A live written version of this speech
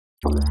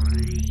Hello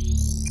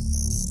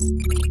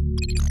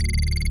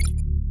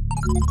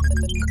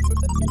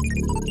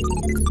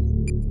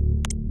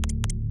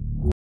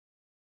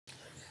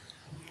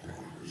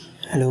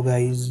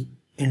guys,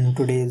 in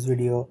today's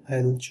video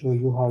I'll show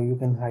you how you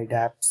can hide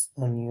apps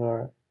on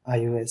your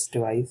iOS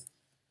device.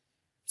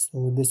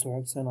 So this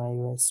works on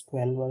iOS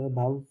 12 or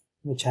above,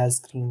 which has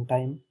screen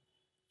time.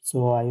 So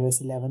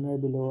iOS 11 or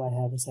below, I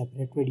have a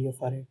separate video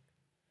for it.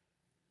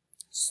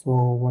 So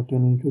what you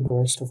need to do,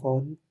 first of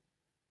all,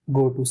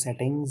 go to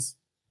settings.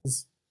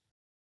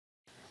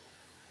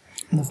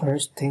 The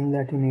first thing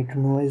that you need to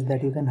know is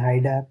that you can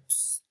hide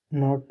apps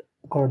not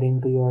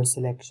according to your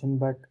selection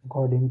but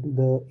according to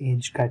the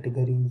age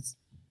categories.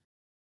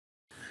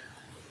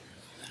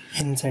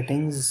 In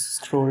settings,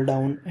 scroll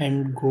down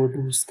and go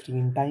to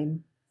screen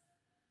time.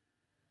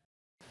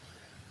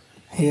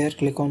 Here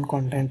click on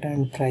content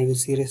and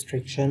privacy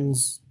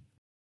restrictions,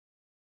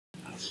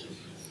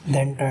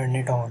 then turn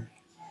it on.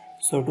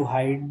 So to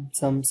hide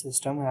some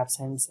system apps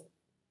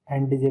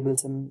and disable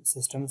some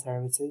system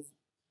services,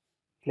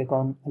 click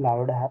on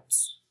allowed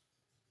apps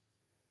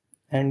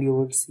and you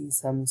would see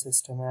some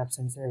system apps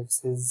and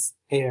services,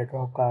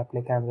 AirDrop,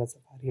 CarPlay, Camera,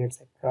 Safari,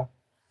 etc.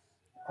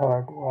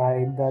 Or to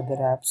hide the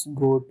other apps,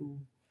 go to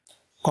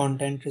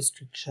content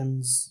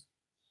restrictions.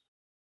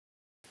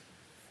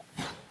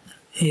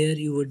 Here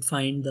you would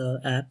find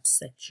the apps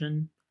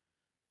section.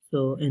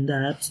 So in the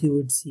apps you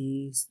would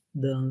see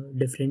the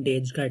different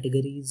age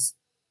categories.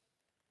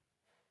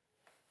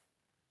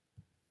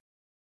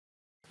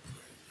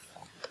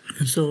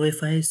 So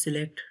if I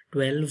select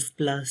 12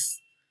 plus,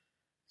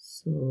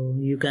 so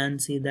you can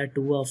see that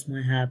two of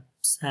my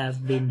apps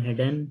have been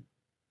hidden.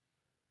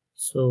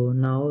 So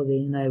now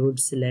again I would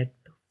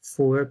select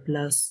 4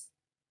 plus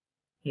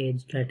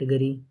age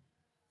category.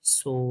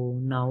 So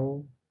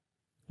now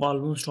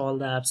almost all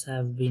the apps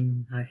have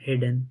been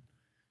hidden.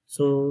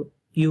 So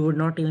you would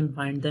not even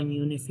find them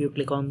even if you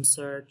click on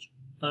search.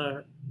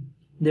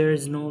 There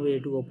is no way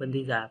to open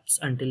these apps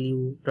until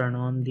you turn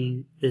on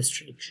the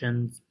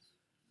restrictions.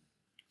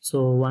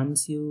 So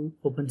once you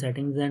open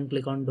settings and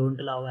click on don't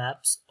allow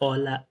apps,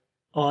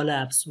 all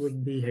apps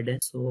would be hidden.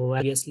 So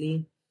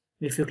obviously,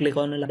 if you click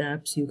on allowed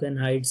apps, you can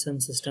hide some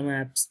system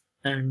apps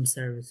and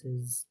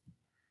services.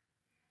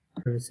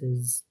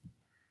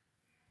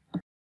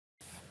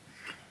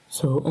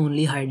 So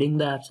only hiding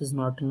the apps is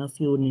not enough.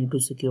 You need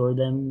to secure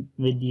them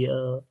with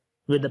a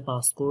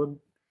passcode.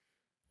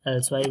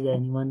 Elsewise,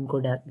 anyone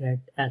could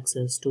get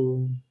access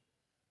to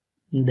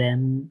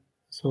them.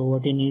 So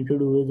what you need to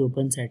do is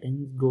open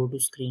settings, go to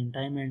screen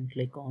time and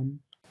click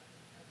on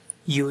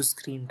use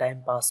screen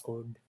time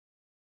passcode.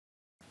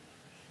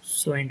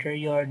 So enter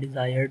your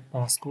desired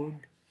passcode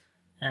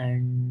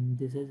and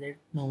this is it.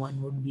 No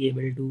one would be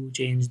able to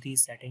change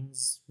these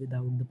settings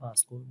without the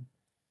passcode.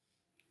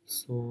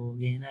 So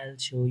again I'll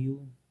show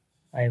you.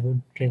 I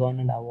would click on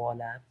allow all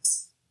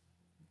apps.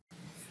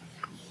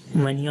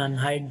 When you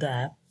unhide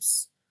the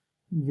apps,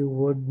 you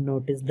would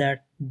notice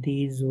that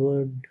these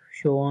would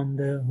show on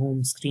the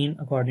home screen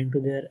according to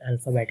their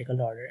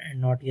alphabetical order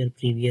and not your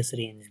previous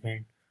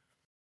arrangement.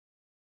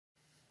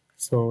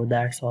 So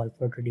that's all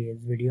for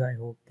today's video. I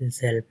hope this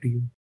helped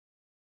you.